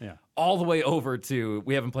wanted. Yeah. All the way over to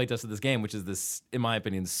we haven't play tested this game, which is this, in my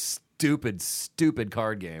opinion, stupid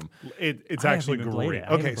card game. It's actually great.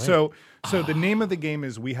 Okay, so the name of the game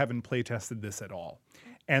is We Haven't Play Tested This at All,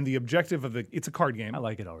 and the objective of it's a card game. I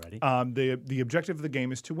like it already. The objective of the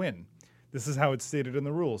game is to win. This is how it's stated in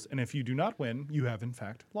the rules, and if you do not win, you have in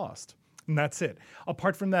fact lost. And that's it.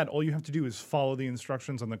 Apart from that, all you have to do is follow the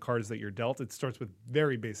instructions on the cards that you're dealt. It starts with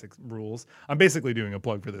very basic rules. I'm basically doing a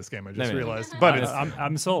plug for this game, I just realized. But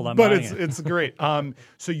I'm sold. It's great.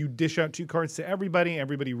 So you dish out 2 cards to everybody.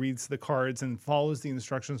 Everybody reads the cards and follows the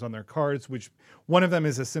instructions on their cards, which one of them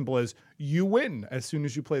is as simple as you win as soon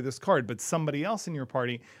as you play this card. But somebody else in your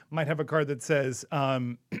party might have a card that says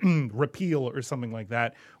repeal or something like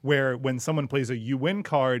that, where when someone plays a you win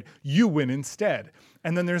card, you win instead.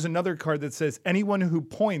 And then there's another card that says anyone who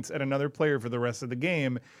points at another player for the rest of the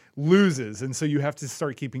game loses. And so you have to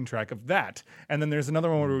start keeping track of that. And then there's another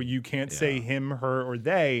one where you can't say him, her, or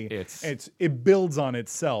they. It builds on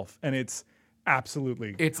itself, and it's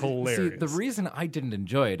absolutely hilarious. See, the reason I didn't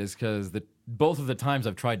enjoy it is because both of the times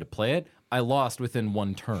I've tried to play it, I lost within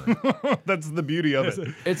one turn. That's the beauty of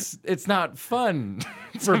it. It's not fun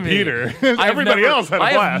for Peter. Everybody else had a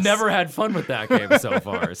blast. I have never had fun with that game so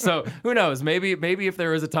far. So who knows? Maybe if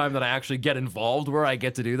there is a time that I actually get involved where I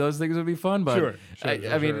get to do those things, it would be fun. But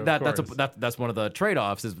I mean that's one of the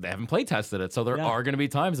trade-offs is they haven't play tested it. So there are going to be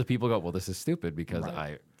times that people go, well, this is stupid because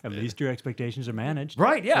At least your expectations are managed.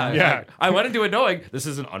 Right, yeah. I went into it knowing this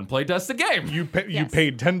is an unplay tested game. You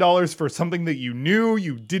paid $10 for something that you knew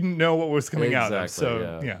you didn't know what was coming out of.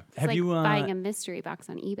 So, It's have you buying a mystery box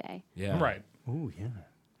on eBay. Yeah. Right. Oh, yeah.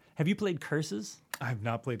 Have you played Curses? I have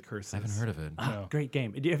not played Curses. I haven't heard of it. No. Great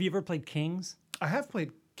game. Have you ever played Kings? I have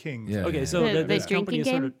played Kings. Yeah, okay, so this company is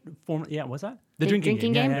sort of what's that? The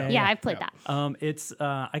drinking game? Yeah, I've played that. It's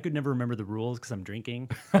I could never remember the rules because I'm drinking.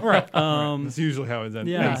 Right. That's usually how it ends.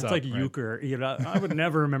 Yeah, it's like euchre. I would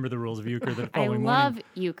never remember the rules of euchre the following morning. I love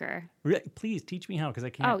euchre. Please teach me how because I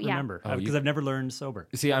can't remember because I've never learned sober.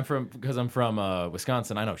 See, I'm from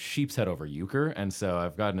Wisconsin. I know sheep's head over euchre, and so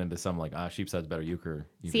I've gotten into some sheep's head's better euchre.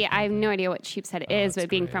 See, I have no idea what sheep's head is, but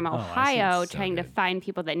being from Ohio, trying to find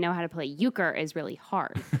people that know how to play euchre is really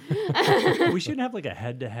hard. We should have a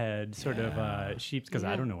head-to-head sort of sheep's because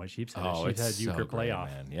I don't know what sheep's head is. Sheep's head euchre playoff.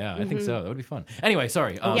 Man. Yeah, I think so. That would be fun. Anyway,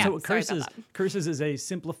 sorry. So Curses is a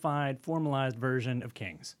simplified, formalized version of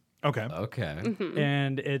Kings. Okay. Okay.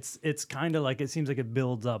 And it's kind of like, it seems like it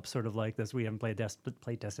builds up sort of like this. We haven't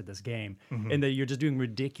play tested this game, and that you're just doing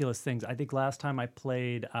ridiculous things. I think last time I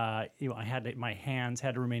played, I had my hands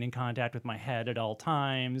had to remain in contact with my head at all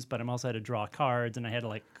times, but I'm also had to draw cards, and I had to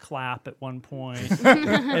like clap at one point.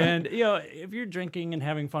 And if you're drinking and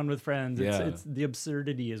having fun with friends, it's the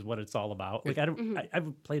absurdity is what it's all about. Like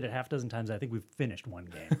I've played it half a dozen times. I think we've finished one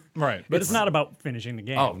game, Right. but it's not about finishing the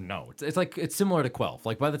game. Oh no, it's similar to Quelf.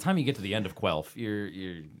 Like by the time you get to the end of Quelf, you're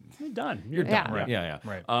done. You're done. Yeah. Right. Yeah.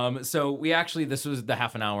 Right. So we actually, this was the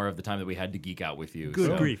half an hour of the time that we had to geek out with you. Good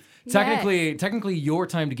so grief. Technically, your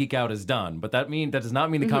time to geek out is done, but that does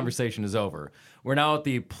not mean the conversation is over. We're now at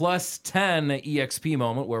the plus 10 EXP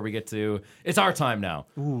moment where we get to. It's our time now.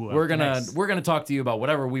 Ooh, we're gonna nice. we're gonna talk to you about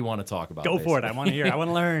whatever we want to talk about. Go for it. I want to hear. I want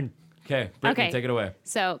to learn. Okay, Brittany, Okay. take it away.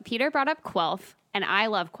 So Peter brought up Quelf, and I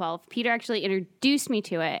love Quelf. Peter actually introduced me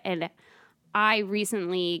to it, and I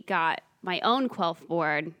recently got my own Quelf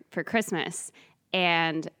board for Christmas,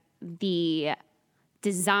 and the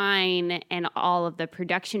design and all of the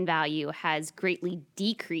production value has greatly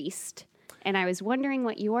decreased. And I was wondering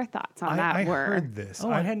what your thoughts on that I were. heard this. Oh,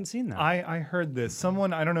 I hadn't seen that. I heard this.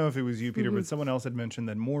 Someone, I don't know if it was you, Peter, but someone else had mentioned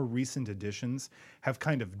that more recent editions have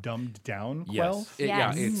kind of dumbed down Quelf. Yes. I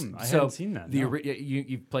hadn't seen that, no.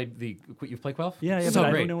 You've played Quelf? Yeah, So but I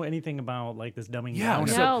great. don't know anything about like this dumbing Yeah, down.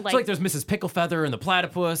 so, No, so like- like there's Mrs. Picklefeather and the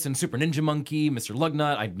Platypus and Super Ninja Monkey, Mr.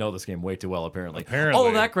 Lugnut. I know this game way too well, apparently. All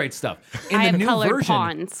of that great stuff. In I the have new colored version,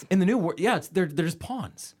 pawns. In the new they're just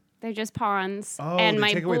pawns. They're just pawns. Oh, and they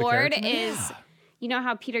my take away the board character? is, you know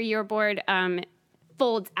how, Peter, your board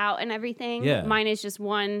folds out and everything? Yeah. Mine is just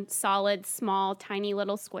one solid, small, tiny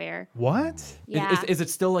little square. What? Yeah. Is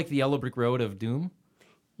it still like the Yellow Brick Road of Doom?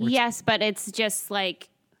 Yes, but it's just like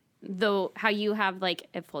how you have like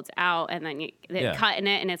it folds out and then you cut in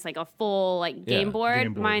it and it's like a full like game board.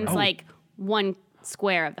 game board, Mine's right. like one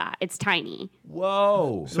square of that. It's tiny.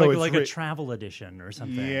 Whoa. So like it's a travel edition or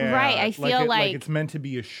something. Yeah, Right, I feel like- it's meant to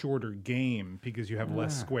be a shorter game because you have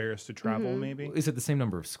less squares to travel. Maybe. Is it the same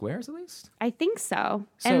number of squares at least? I think so.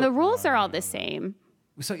 So- And the rules are all the same.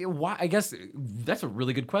 So why? I guess that's a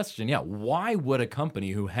really good question. Yeah, why would a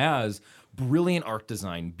company who has brilliant art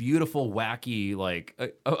design, beautiful, wacky, like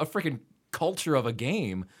a freaking culture of a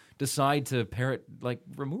game decide to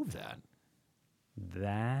remove that?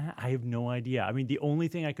 That I have no idea. I mean, the only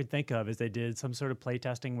thing I could think of is they did some sort of play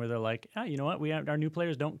testing where they're like, you know what, our new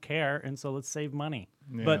players don't care, and so let's save money.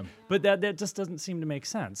 Yeah. But that just doesn't seem to make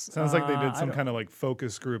sense. Sounds like they I did some don't- kind of like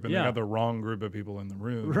focus group and they Yeah. got the wrong group of people in the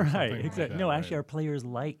room. or something Right, like exactly. that, No, right. actually, our players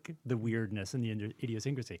like the weirdness and the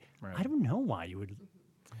idiosyncrasy. Right. I don't know why you would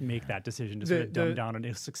make that decision to sort of dumb down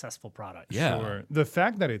a successful product. Yeah. Sure. The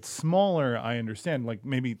fact that it's smaller, I understand. Like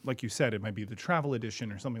maybe, like you said, it might be the travel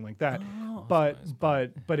edition or something like that. But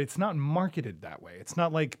it's not marketed that way. It's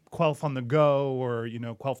not like Quelf on the Go or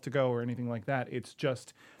Quelf to Go or anything like that. It's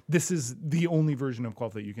just this is the only version of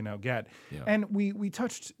Quelf that you can now get. Yeah. And we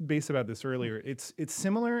touched base about this earlier. It's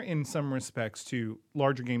similar in some respects to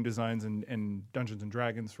larger game designs and Dungeons and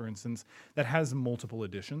Dragons, for instance, that has multiple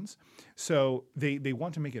editions. So they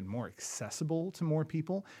want to make it more accessible to more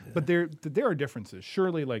people. But there are differences.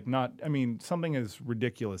 Surely, something as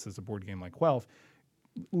ridiculous as a board game like Quelf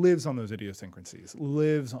lives on those idiosyncrasies,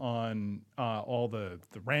 lives on all the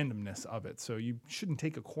randomness of it. So you shouldn't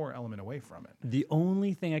take a core element away from it. The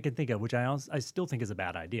only thing I can think of, which I still think is a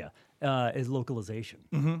bad idea, is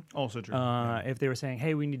localization. Also true. If they were saying,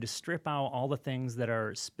 hey, we need to strip out all the things that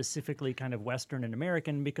are specifically kind of Western and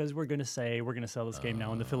American because we're going to sell this game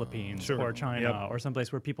now in the Philippines Sure. or China Yep. or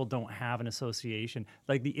someplace where people don't have an association,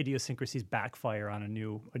 like the idiosyncrasies backfire on a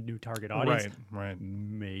new target audience. Right.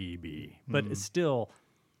 Maybe, but it's still,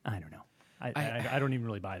 I don't know. I don't even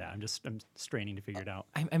really buy that. I'm straining to figure it out.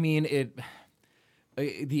 I mean,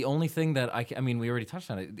 the only thing that we already touched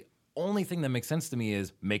on it. The only thing that makes sense to me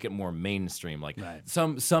is make it more mainstream. Like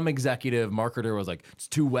some executive marketer was like, it's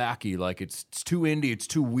too wacky, like it's too indie, it's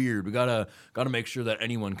too weird. We gotta make sure that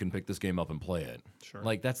anyone can pick this game up and play it. Sure.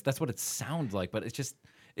 Like that's what it sounds like, but it's just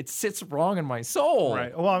it sits wrong in my soul.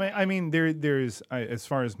 Right. Well, there's as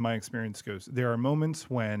far as my experience goes, there are moments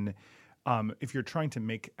when if you're trying to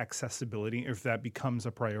make accessibility, if that becomes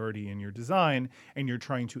a priority in your design and you're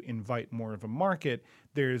trying to invite more of a market,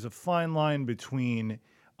 there's a fine line between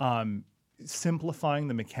simplifying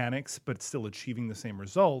the mechanics but still achieving the same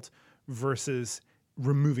result versus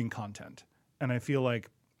removing content. And I feel like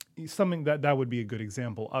something that would be a good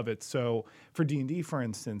example of it. So for D&D, for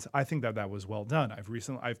instance, I think that was well done.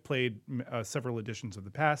 I've played several editions of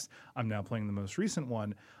the past. I'm now playing the most recent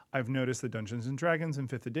one. I've noticed that Dungeons and Dragons in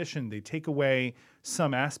 5th edition, they take away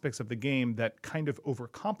some aspects of the game that kind of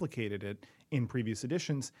overcomplicated it in previous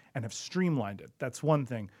editions and have streamlined it. That's one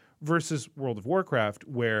thing. Versus World of Warcraft,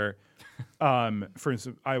 where, for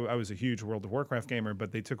instance, I was a huge World of Warcraft gamer,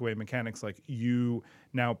 but they took away mechanics like you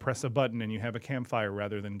now press a button and you have a campfire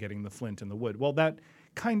rather than getting the flint and the wood. Well, that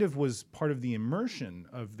kind of was part of the immersion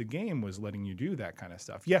of the game, was letting you do that kind of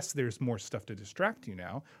stuff. Yes, there's more stuff to distract you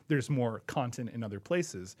now. There's more content in other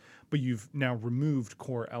places, but you've now removed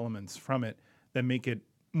core elements from it that make it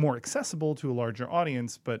more accessible to a larger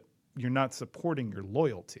audience, but you're not supporting your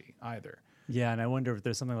loyalty either. Yeah, and I wonder if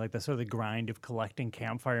there's something like the sort of the grind of collecting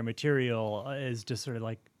campfire material is just sort of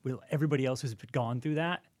like, well, everybody else who's gone through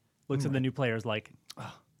that looks at the new players like,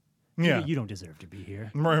 oh, you don't deserve to be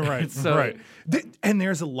here. Right. So- right. And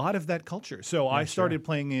there's a lot of that culture. So I started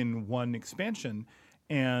playing in one expansion,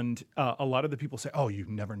 and a lot of the people say, "Oh, you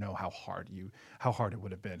never know how hard it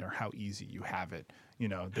would have been, or how easy you have it." You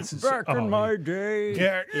know, this is Back in my day.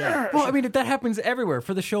 Yeah. Well, I mean, that happens everywhere.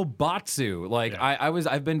 For the show Batsu, like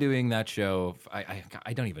I've been doing that show.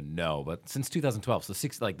 I don't even know, but since 2012, so this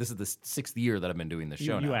is the 6th year that I've been doing this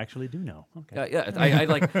show. You now. actually do know. Okay. Yeah,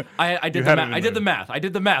 I did the math. I did the math. I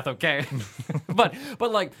did the math. Okay, but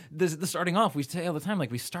like the starting off, we say all the time,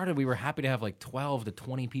 like we were happy to have like 12 to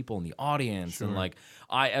 20 people in the audience, and like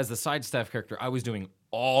I, as the side staff character, I was doing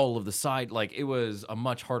all of the side, like it was a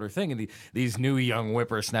much harder thing. And these new young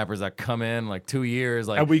whippersnappers that come in like 2 years,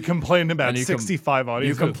 like, and we complained about and 65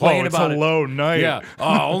 audience. You complain about it's a low night. Yeah.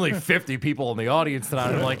 Oh, only 50 people in the audience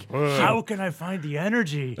tonight. I'm like, how can I find the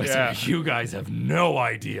energy? Yeah. You guys have no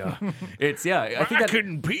idea. It's I think that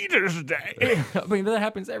couldn't be this day. I mean, that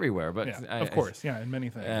happens everywhere, but Of course, in many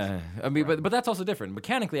things. I mean, but that's also different.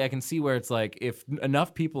 Mechanically, I can see where it's like if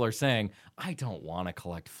enough people are saying, I don't want to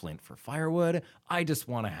collect flint for firewood, I just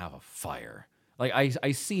want to have a fire. Like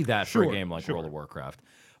I see that for a game like World of Warcraft.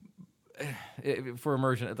 For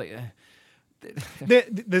immersion, it's like.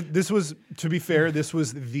 This was, to be fair, this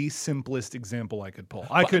was the simplest example I could pull.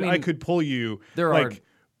 I could pull you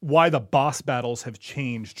why the boss battles have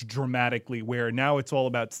changed dramatically, where now it's all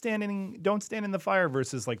about don't stand in the fire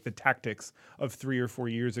versus like the tactics of 3 or 4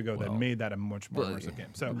 years ago that made that a much more immersive game.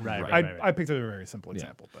 So I picked a very simple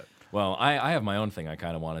example, but. Well, I have my own thing I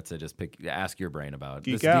kind of wanted to just ask your brain about.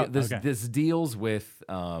 This deals with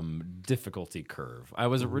difficulty curve. I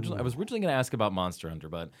was originally going to ask about Monster Hunter,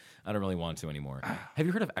 but I don't really want to anymore. Have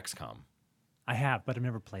you heard of XCOM? I have, but I've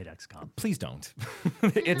never played XCOM. Please don't.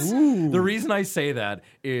 The reason I say that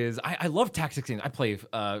is I love tactics games. I play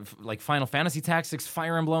like Final Fantasy Tactics,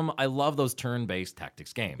 Fire Emblem. I love those turn-based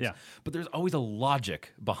tactics games. Yeah. But there's always a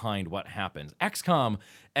logic behind what happens. XCOM,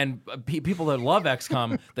 and people that love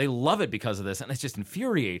XCOM, they love it because of this, and it just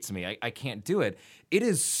infuriates me. I can't do it. It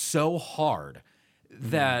is so hard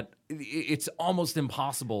that it's almost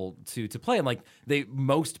impossible to play. And like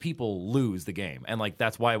most people lose the game. And like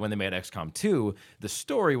that's why when they made XCOM 2, the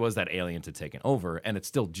story was that aliens had taken over, and it's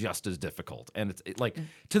still just as difficult. And it's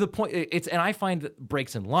to the point and I find that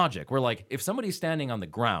breaks in logic where like if somebody's standing on the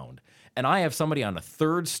ground and I have somebody on a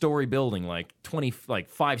 3rd story building like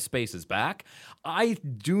 5 spaces back, I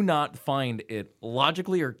do not find it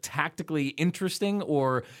logically or tactically interesting,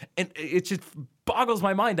 and it just boggles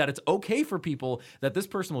my mind that it's okay for people that this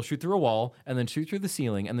person will shoot through a wall and then shoot through the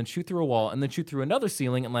ceiling and then shoot through a wall and then shoot through another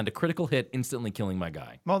ceiling and land a critical hit, instantly killing my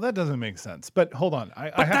guy. Well, that doesn't make sense. But hold on.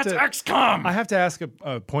 That's XCOM! I have to ask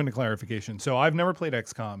a point of clarification. So I've never played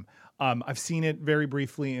XCOM. I've seen it very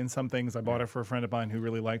briefly in some things. I bought it for a friend of mine who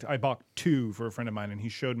really liked it. I bought 2 for a friend of mine, and he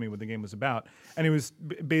showed me what the game was about. And it was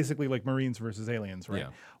basically like Marines versus aliens, right? Yeah.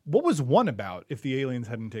 What was 1 about if the aliens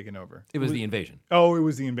hadn't taken over? It was the invasion. Oh, it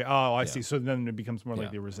was the invasion. Oh, I see. So then it becomes more like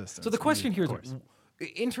the resistance. So the question here is,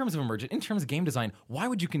 in terms of emergent, in terms of game design, why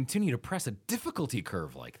would you continue to press a difficulty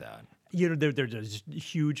curve like that? You know, they're just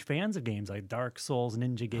huge fans of games like Dark Souls,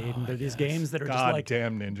 Ninja Gaiden. They're these games that are just like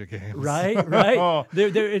damn Ninja games, right?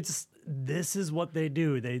 This is what they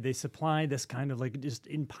do. They supply this kind of like just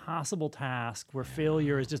impossible task where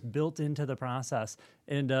failure is just built into the process.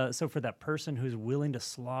 And so for that person who's willing to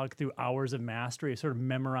slog through hours of mastery, sort of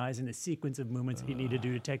memorizing the sequence of movements you need to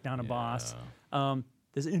do to take down a boss.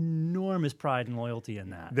 There's enormous pride and loyalty in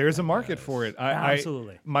that. There's a market for it.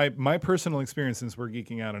 Absolutely. My personal experience, since we're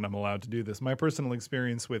geeking out and I'm allowed to do this, my personal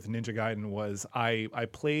experience with Ninja Gaiden was I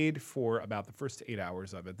played for about the first 8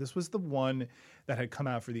 hours of it. This was the one that had come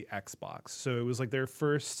out for the Xbox. So it was like their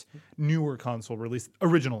first newer console release,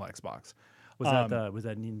 original Xbox. Was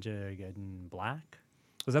that Ninja Gaiden Black?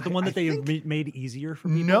 Was that the one that they made easier for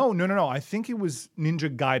people? No. I think it was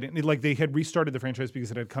Ninja Gaiden. Like they had restarted the franchise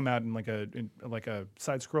because it had come out in like a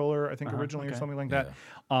side scroller, I think originally or something like that.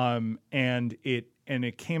 And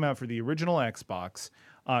it came out for the original Xbox,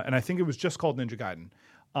 and I think it was just called Ninja Gaiden.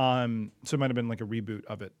 So it might have been like a reboot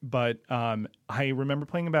of it. But I remember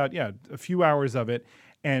playing about a few hours of it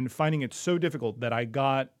and finding it so difficult that I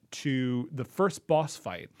got to the first boss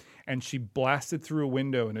fight, and she blasted through a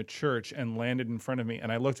window in a church and landed in front of me.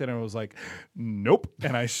 And I looked at her and was like, nope.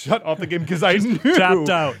 And I shut off the game because I knew. Tapped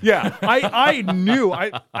out. Yeah, I knew.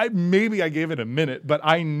 I maybe I gave it a minute, but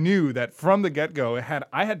I knew that from the get-go,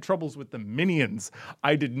 I had troubles with the minions.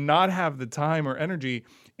 I did not have the time or energy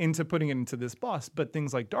into putting it into this boss. But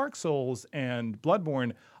things like Dark Souls and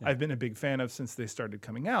Bloodborne, I've been a big fan of since they started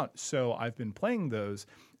coming out. So I've been playing those.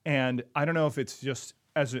 And I don't know if it's just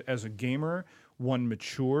as a gamer, one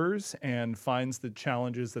matures and finds the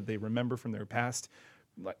challenges that they remember from their past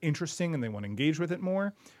interesting and they want to engage with it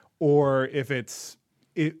more, or if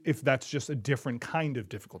that's just a different kind of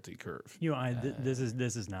difficulty curve. This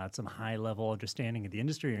is not some high level understanding of the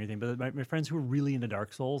industry or anything, but my friends who are really into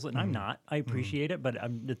Dark Souls, and I'm not, I appreciate it, but I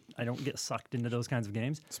don't get sucked into those kinds of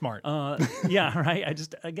games. Smart. Yeah, right. I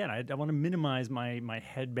want to minimize my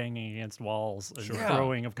head banging against walls and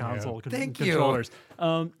throwing of console controllers.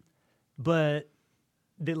 But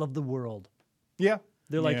they love the world. Yeah.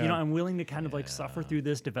 They're like, I'm willing to kind of like suffer through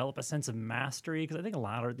this, develop a sense of mastery, because I think a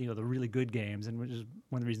lot of the really good games, and which is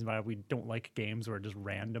one of the reasons why we don't like games where just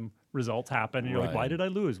random results happen. And you're like, why did I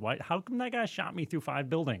lose? How come that guy shot me through 5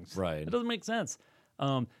 buildings? Right. It doesn't make sense.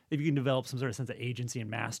 If you can develop some sort of sense of agency and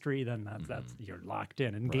mastery, then that's you're locked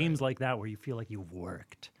in. And games like that where you feel like you've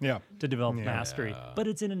worked to develop mastery, but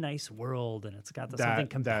it's in a nice world and it's got something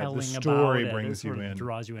compelling the story about brings it. you in,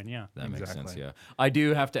 draws you in. Yeah, that makes sense. Yeah, I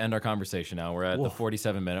do have to end our conversation now. We're at the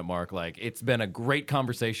 47-minute mark. Like, it's been a great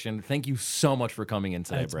conversation. Thank you so much for coming in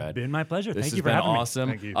today, Brad. It's been my pleasure. Thank Thank you you for having awesome.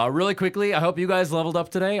 me. Thank you. Really quickly, I hope you guys leveled up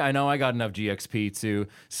today. I know I got enough GXP too.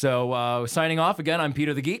 So signing off again. I'm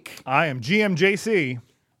Peter the Geek. I am GMJC.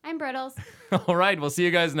 I'm Brittles. All right, we'll see you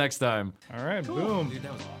guys next time. All right, boom. Dude,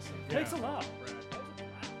 that was awesome. Thanks a lot.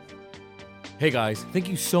 Hey guys, thank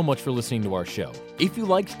you so much for listening to our show. If you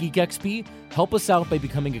liked Geek XP, help us out by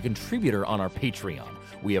becoming a contributor on our Patreon.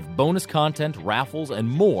 We have bonus content, raffles, and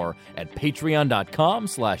more at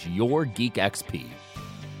patreon.com/yourgeekxp.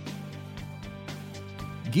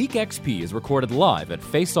 Geek XP is recorded live at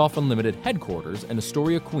Face Off Unlimited headquarters in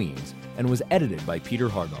Astoria, Queens, and was edited by Peter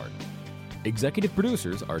Hargard. Executive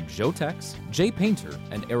producers are Joe Tex, Jay Painter,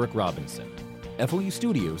 and Eric Robinson. FOU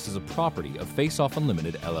Studios is a property of Face Off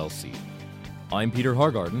Unlimited, LLC. I'm Peter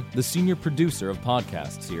Hargarden, the senior producer of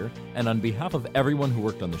podcasts here, and on behalf of everyone who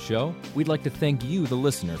worked on the show, we'd like to thank you, the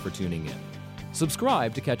listener, for tuning in.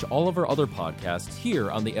 Subscribe to catch all of our other podcasts here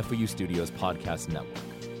on the FOU Studios Podcast Network.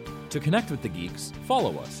 To connect with the geeks,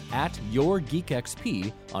 follow us at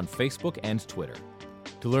YourGeekXP on Facebook and Twitter.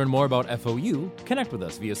 To learn more about FOU, connect with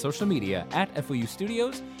us via social media at FOU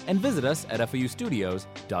Studios and visit us at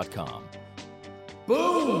FOUstudios.com.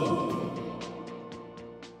 Boom!